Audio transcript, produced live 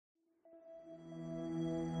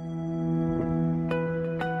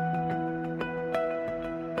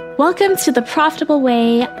Welcome to The Profitable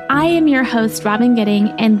Way. I am your host, Robin Gooding,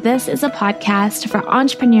 and this is a podcast for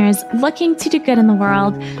entrepreneurs looking to do good in the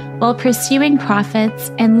world while pursuing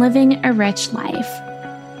profits and living a rich life.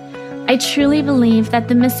 I truly believe that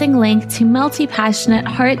the missing link to multi-passionate,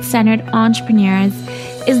 heart-centered entrepreneurs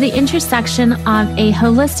is the intersection of a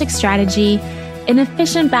holistic strategy, an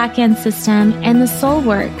efficient back-end system, and the soul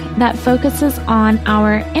work that focuses on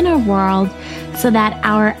our inner world so that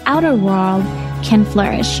our outer world can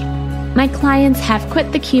flourish. My clients have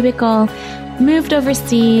quit the cubicle, moved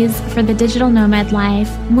overseas for the digital nomad life,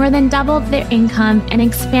 more than doubled their income, and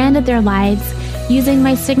expanded their lives using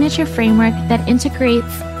my signature framework that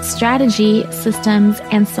integrates strategy, systems,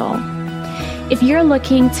 and soul. If you're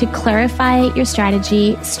looking to clarify your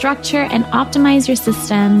strategy, structure and optimize your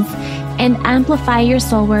systems, and amplify your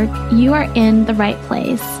soul work, you are in the right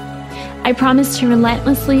place. I promise to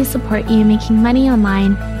relentlessly support you making money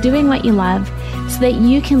online, doing what you love, so that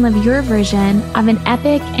you can live your version of an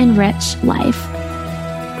epic and rich life.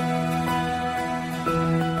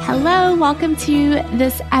 Hello, welcome to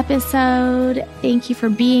this episode. Thank you for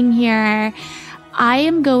being here. I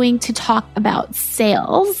am going to talk about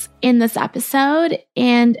sales in this episode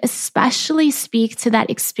and especially speak to that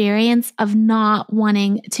experience of not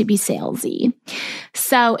wanting to be salesy.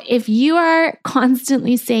 So if you are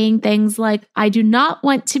constantly saying things like, I do not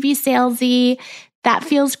want to be salesy, that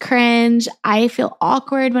feels cringe, I feel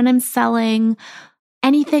awkward when I'm selling,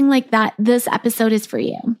 anything like that, this episode is for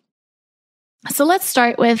you. So let's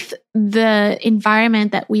start with the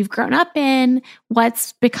environment that we've grown up in,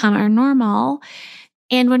 what's become our normal.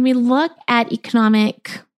 And when we look at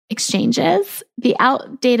economic exchanges, the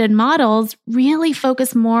outdated models really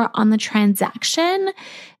focus more on the transaction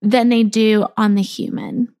than they do on the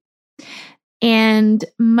human. And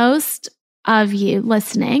most of you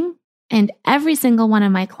listening, and every single one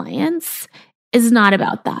of my clients, is not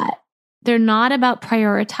about that. They're not about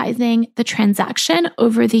prioritizing the transaction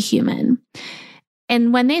over the human.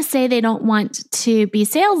 And when they say they don't want to be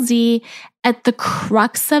salesy, at the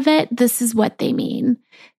crux of it, this is what they mean.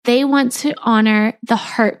 They want to honor the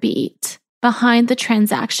heartbeat behind the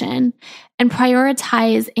transaction and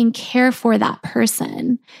prioritize and care for that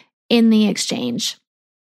person in the exchange.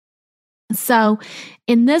 So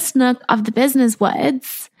in this nook of the business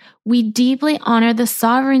woods, we deeply honor the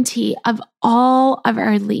sovereignty of all of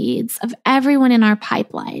our leads, of everyone in our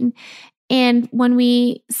pipeline. And when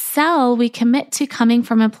we sell, we commit to coming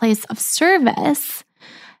from a place of service.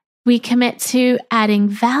 We commit to adding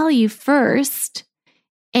value first.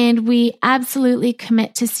 And we absolutely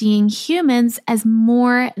commit to seeing humans as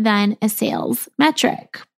more than a sales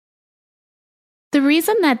metric. The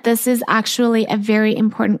reason that this is actually a very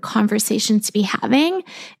important conversation to be having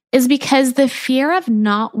is because the fear of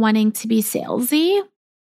not wanting to be salesy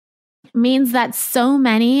means that so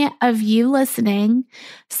many of you listening,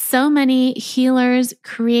 so many healers,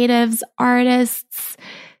 creatives, artists,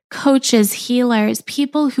 coaches, healers,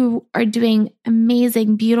 people who are doing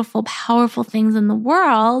amazing, beautiful, powerful things in the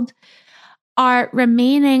world are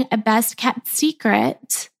remaining a best kept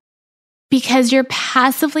secret because you're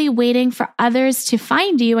passively waiting for others to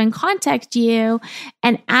find you and contact you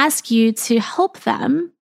and ask you to help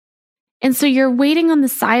them. And so you're waiting on the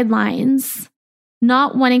sidelines,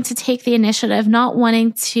 not wanting to take the initiative, not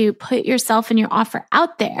wanting to put yourself and your offer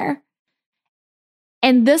out there.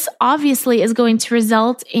 And this obviously is going to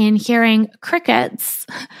result in hearing crickets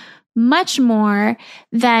much more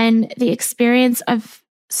than the experience of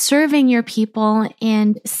serving your people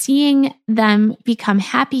and seeing them become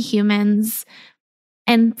happy humans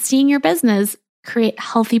and seeing your business create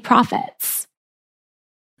healthy profits.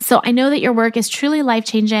 So I know that your work is truly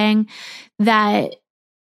life-changing, that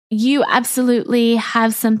you absolutely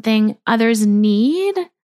have something others need.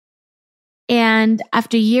 And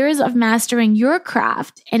after years of mastering your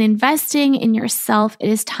craft and investing in yourself, it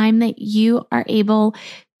is time that you are able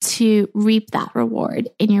to reap that reward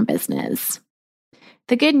in your business.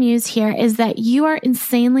 The good news here is that you are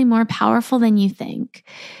insanely more powerful than you think.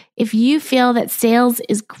 If you feel that sales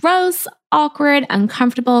is gross, awkward,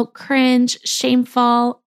 uncomfortable, cringe,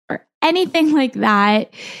 shameful, or anything like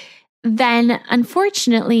that, then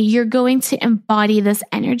unfortunately, you're going to embody this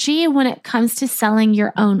energy when it comes to selling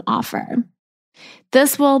your own offer.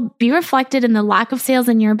 This will be reflected in the lack of sales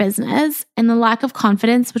in your business and the lack of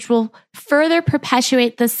confidence, which will further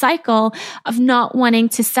perpetuate the cycle of not wanting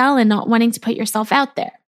to sell and not wanting to put yourself out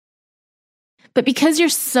there. But because you're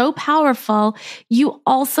so powerful, you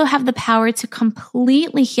also have the power to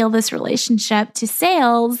completely heal this relationship to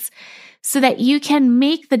sales so that you can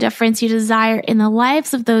make the difference you desire in the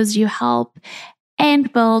lives of those you help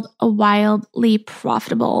and build a wildly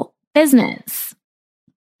profitable business.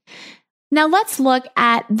 Now let's look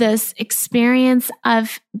at this experience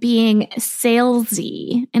of being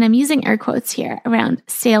salesy. And I'm using air quotes here around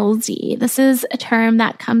salesy. This is a term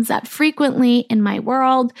that comes up frequently in my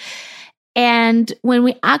world. And when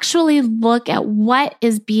we actually look at what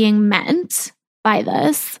is being meant by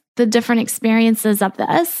this, the different experiences of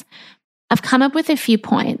this, I've come up with a few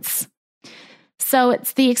points. So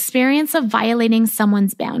it's the experience of violating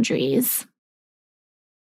someone's boundaries.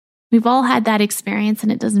 We've all had that experience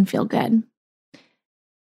and it doesn't feel good.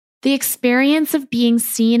 The experience of being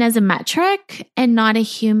seen as a metric and not a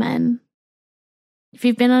human. If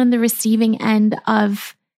you've been on the receiving end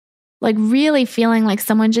of really feeling like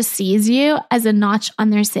someone just sees you as a notch on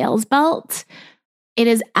their sales belt, it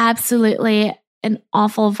is absolutely an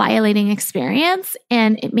awful, violating experience.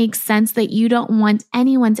 And it makes sense that you don't want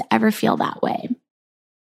anyone to ever feel that way.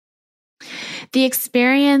 The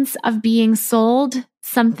experience of being sold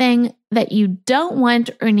something that you don't want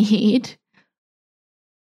or need.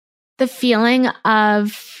 The feeling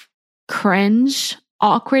of cringe,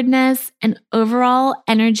 awkwardness, and overall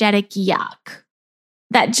energetic yuck.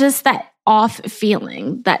 That off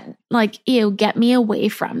feeling that ew, get me away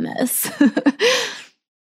from this.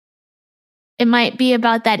 It might be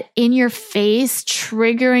about that in your face,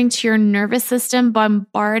 triggering to your nervous system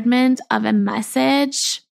bombardment of a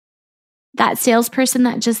message. That salesperson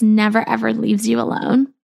that just never ever leaves you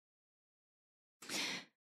alone.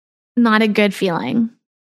 Not a good feeling.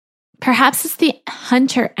 Perhaps it's the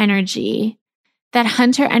hunter energy,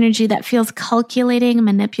 that feels calculating,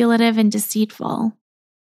 manipulative, and deceitful.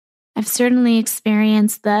 I've certainly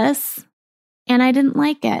experienced this, and I didn't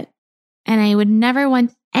like it. And I would never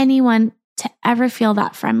want anyone to ever feel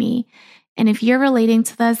that from me. And if you're relating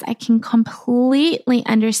to this, I can completely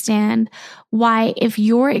understand why, if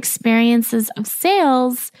your experiences of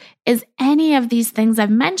sales is any of these things I've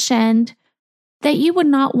mentioned, that you would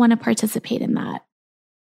not want to participate in that.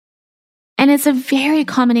 And it's a very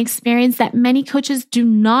common experience that many coaches do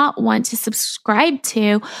not want to subscribe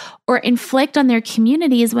to or inflict on their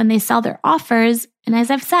communities when they sell their offers. And as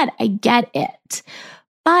I've said, I get it.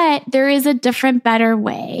 But there is a different, better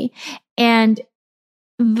way. And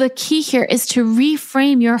the key here is to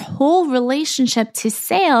reframe your whole relationship to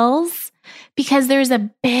sales, because there's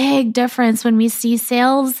a big difference when we see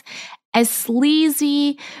sales as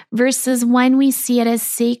sleazy versus when we see it as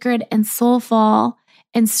sacred and soulful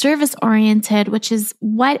and service-oriented, which is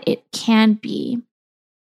what it can be.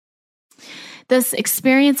 This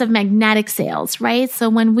experience of magnetic sales, right? So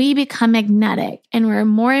when we become magnetic and we're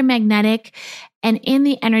more magnetic and in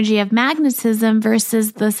the energy of magnetism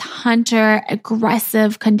versus this hunter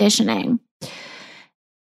aggressive conditioning,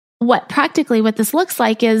 what this looks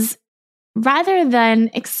like is, rather than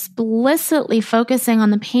explicitly focusing on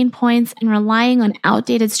the pain points and relying on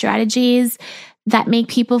outdated strategies that make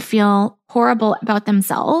people feel horrible about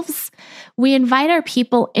themselves, we invite our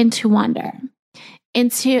people into wonder,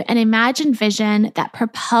 into an imagined vision that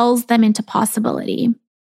propels them into possibility.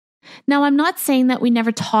 Now, I'm not saying that we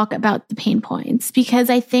never talk about the pain points, because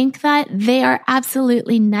I think that they are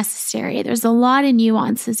absolutely necessary. There's a lot of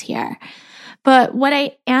nuances here. But what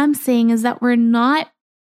I am saying is that we're not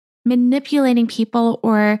manipulating people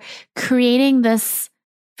or creating this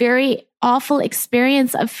very awful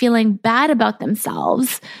experience of feeling bad about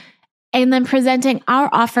themselves and then presenting our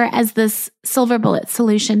offer as this silver bullet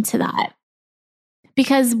solution to that.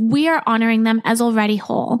 Because we are honoring them as already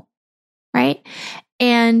whole, right?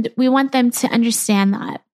 And we want them to understand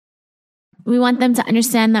that. We want them to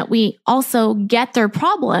understand that we also get their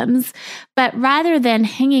problems, but rather than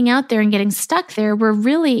hanging out there and getting stuck there, we're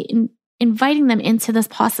really inviting them into this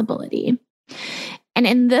possibility. And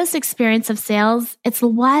in this experience of sales, it's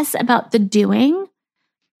less about the doing,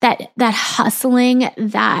 that hustling,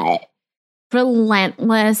 that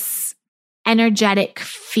relentless, energetic,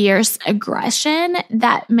 fierce aggression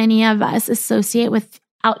that many of us associate with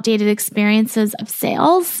outdated experiences of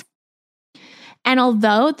sales. And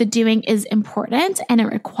although the doing is important and it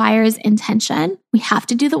requires intention, we have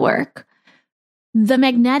to do the work. The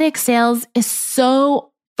magnetic sales is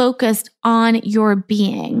so focused on your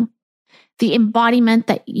being, the embodiment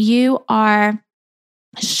that you are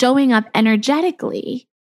showing up energetically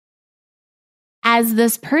as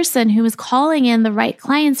this person who is calling in the right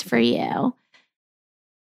clients for you,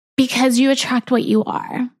 because you attract what you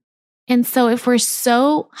are. And so if we're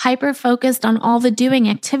so hyper-focused on all the doing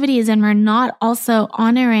activities and we're not also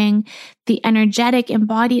honoring the energetic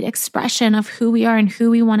embodied expression of who we are and who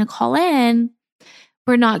we want to call in,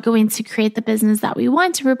 we're not going to create the business that we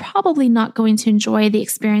want. We're probably not going to enjoy the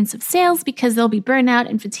experience of sales, because there'll be burnout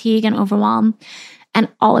and fatigue and overwhelm and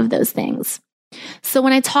all of those things. So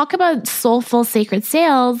when I talk about soulful, sacred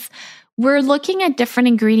sales, we're looking at different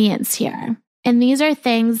ingredients here. And these are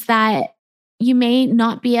things that you may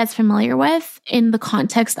not be as familiar with in the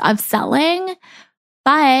context of selling,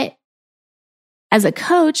 but as a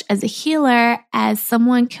coach, as a healer, as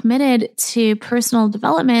someone committed to personal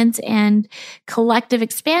development and collective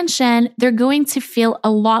expansion, they're going to feel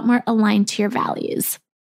a lot more aligned to your values.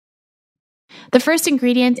 The first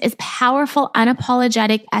ingredient is powerful,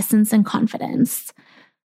 unapologetic essence and confidence.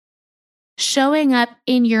 Showing up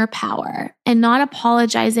in your power and not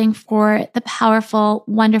apologizing for the powerful,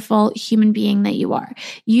 wonderful human being that you are.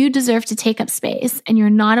 You deserve to take up space and you're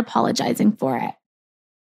not apologizing for it.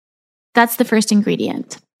 That's the first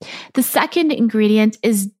ingredient. The second ingredient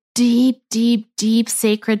is deep, deep, deep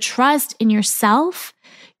sacred trust in yourself,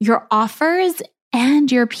 your offers,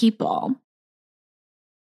 and your people.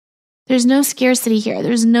 There's no scarcity here.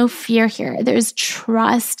 There's no fear here. There's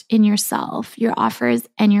trust in yourself, your offers,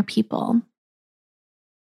 and your people.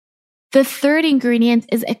 The third ingredient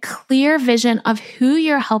is a clear vision of who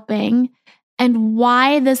you're helping and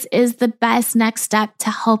why this is the best next step to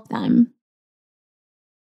help them.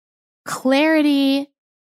 Clarity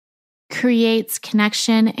creates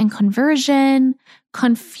connection and conversion.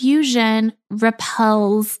 Confusion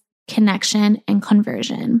repels connection and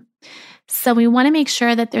conversion. So we want to make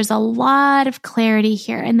sure that there's a lot of clarity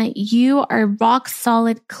here and that you are rock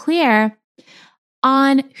solid clear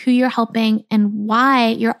on who you're helping and why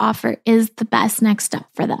your offer is the best next step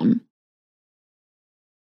for them.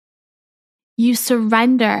 You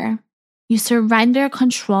surrender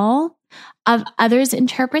control of others'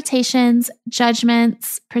 interpretations,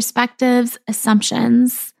 judgments, perspectives,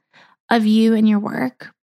 assumptions of you and your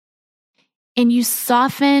work. And you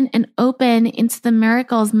soften and open into the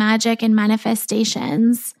miracles, magic, and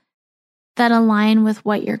manifestations that align with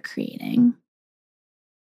what you're creating.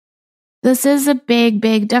 This is a big,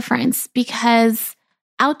 big difference because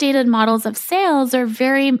outdated models of sales are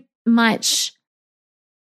very much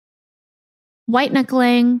white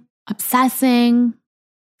knuckling, obsessing,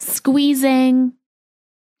 squeezing.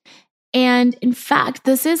 And in fact,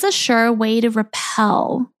 this is a sure way to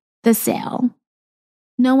repel the sale.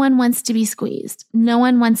 No one wants to be squeezed. No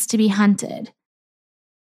one wants to be hunted.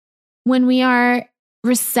 When we are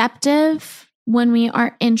receptive, when we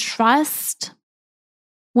are in trust,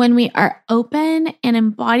 when we are open and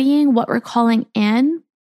embodying what we're calling in,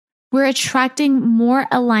 we're attracting more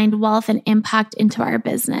aligned wealth and impact into our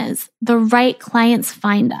business. The right clients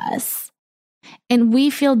find us. And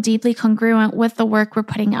we feel deeply congruent with the work we're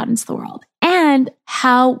putting out into the world and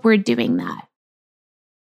how we're doing that.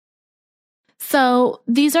 So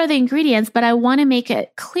these are the ingredients, but I want to make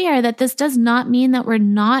it clear that this does not mean that we're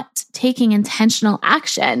not taking intentional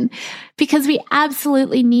action because we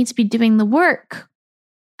absolutely need to be doing the work.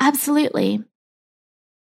 Absolutely.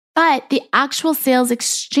 But the actual sales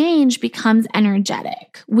exchange becomes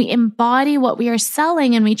energetic. We embody what we are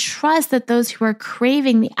selling and we trust that those who are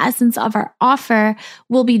craving the essence of our offer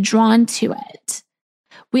will be drawn to it.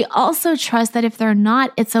 We also trust that if they're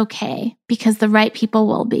not, it's okay because the right people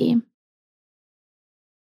will be.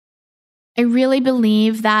 I really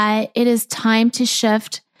believe that it is time to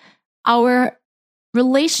shift our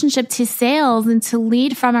relationship to sales and to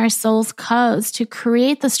lead from our soul's codes to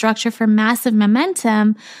create the structure for massive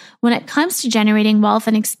momentum when it comes to generating wealth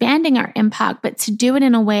and expanding our impact, but to do it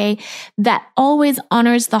in a way that always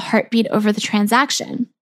honors the heartbeat over the transaction.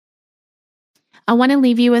 I want to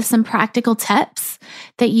leave you with some practical tips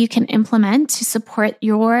that you can implement to support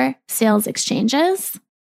your sales exchanges.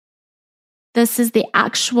 This is the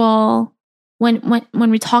actual, when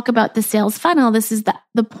we talk about the sales funnel, this is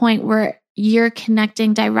the point where you're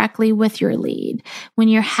connecting directly with your lead. When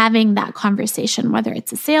you're having that conversation, whether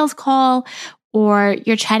it's a sales call or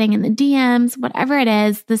you're chatting in the DMs, whatever it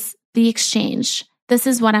is, the exchange. This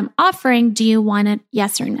is what I'm offering. Do you want it?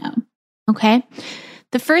 Yes or no? Okay.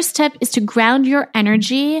 The first tip is to ground your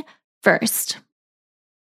energy first.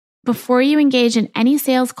 Before you engage in any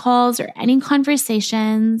sales calls or any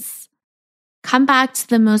conversations, come back to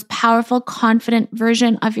the most powerful, confident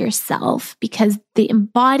version of yourself because the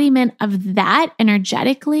embodiment of that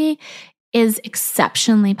energetically is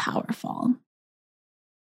exceptionally powerful.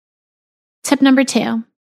 Tip number 2,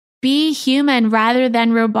 be human rather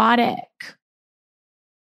than robotic.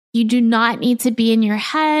 You do not need to be in your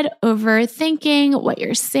head overthinking what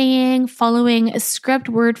you're saying, following a script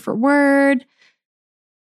word for word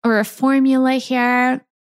or a formula here.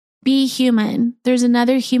 Be human. There's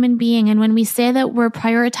another human being. And when we say that we're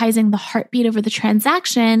prioritizing the heartbeat over the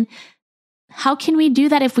transaction, how can we do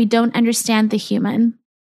that if we don't understand the human?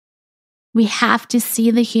 We have to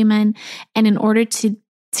see the human. And in order to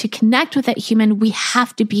connect with that human, we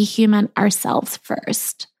have to be human ourselves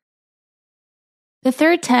first. The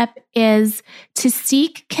third tip is to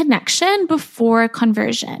seek connection before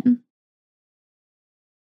conversion.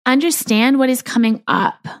 Understand what is coming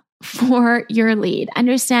up for your lead.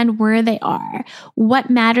 Understand where they are, what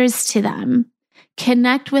matters to them.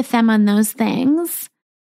 Connect with them on those things,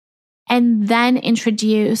 and then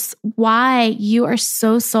introduce why you are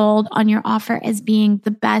so sold on your offer as being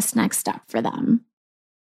the best next step for them.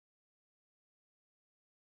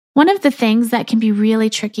 One of the things that can be really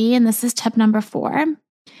tricky, and this is tip number 4,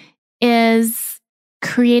 is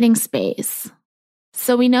creating space.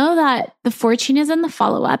 So we know that the fortune is in the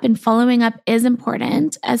follow-up, and following up is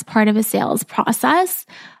important as part of a sales process,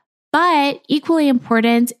 but equally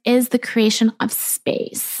important is the creation of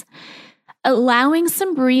space. Allowing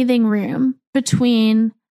some breathing room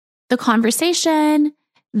between the conversation,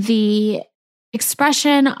 the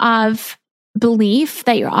expression of belief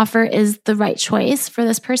that your offer is the right choice for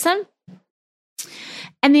this person,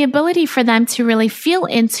 and the ability for them to really feel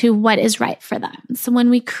into what is right for them. So when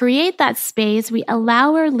we create that space, we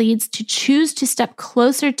allow our leads to choose to step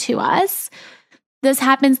closer to us. This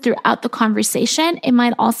happens throughout the conversation. It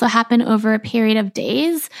might also happen over a period of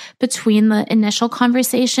days between the initial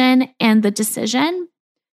conversation and the decision.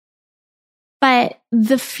 But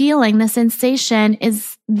the feeling, the sensation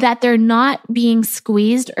is that they're not being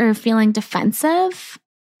squeezed or feeling defensive.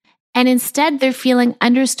 And instead, they're feeling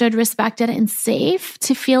understood, respected, and safe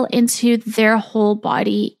to feel into their whole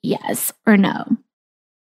body, yes or no.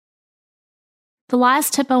 The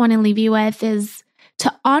last tip I want to leave you with is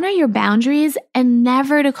to honor your boundaries and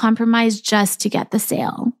never to compromise just to get the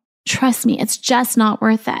sale. Trust me, it's just not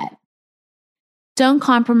worth it. Don't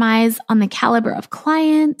compromise on the caliber of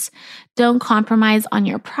client. Don't compromise on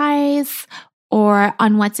your price or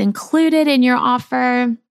on what's included in your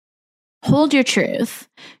offer. Hold your truth.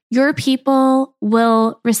 Your people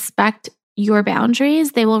will respect your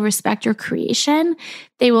boundaries. They will respect your creation.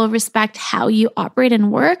 They will respect how you operate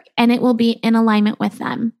and work, and it will be in alignment with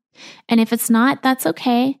them. And if it's not, that's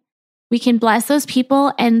okay. We can bless those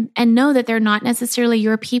people and know that they're not necessarily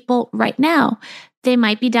your people right now. They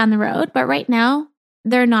might be down the road, but right now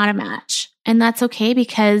they're not a match. And that's okay,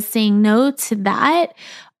 because saying no to that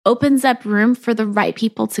opens up room for the right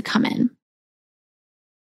people to come in.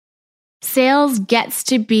 Sales gets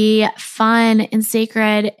to be fun and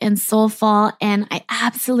sacred and soulful, and I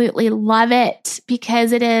absolutely love it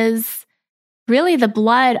because it is really the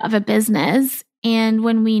blood of a business. And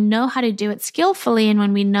when we know how to do it skillfully and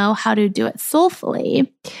when we know how to do it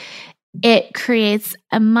soulfully, it creates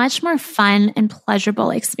a much more fun and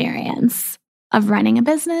pleasurable experience of running a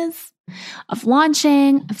business, of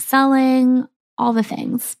launching, of selling, all the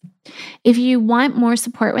things. If you want more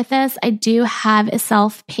support with this, I do have a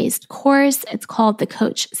self-paced course. It's called the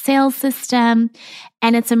Coach Sales System,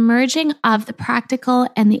 and it's a merging of the practical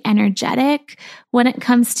and the energetic when it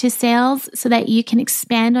comes to sales so that you can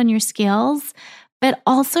expand on your skills, but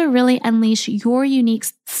also really unleash your unique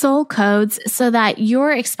soul codes so that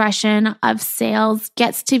your expression of sales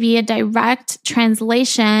gets to be a direct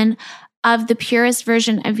translation of the purest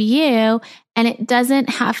version of you, and it doesn't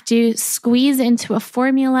have to squeeze into a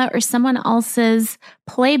formula or someone else's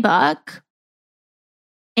playbook,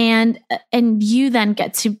 and you then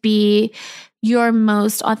get to be your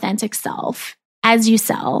most authentic self as you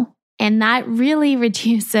sell. And that really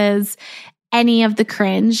reduces any of the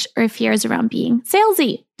cringe or fears around being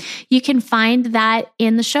salesy. You can find that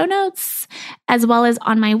in the show notes as well as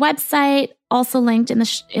on my website, also linked in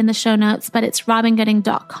the show notes, but it's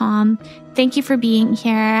robingooding.com. Thank you for being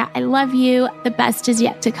here. I love you. The best is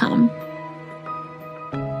yet to come.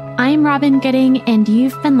 I'm Robin Gooding, and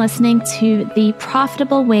you've been listening to the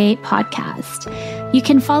Profitable Way podcast. You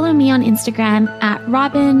can follow me on Instagram at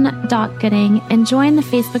robin.gooding and join the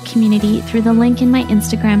Facebook community through the link in my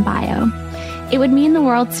Instagram bio. It would mean the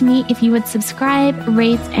world to me if you would subscribe,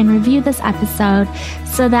 rate, and review this episode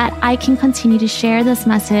so that I can continue to share this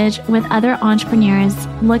message with other entrepreneurs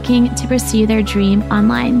looking to pursue their dream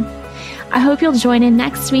online. I hope you'll join in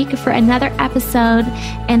next week for another episode,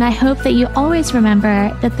 and I hope that you always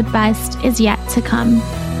remember that the best is yet to come.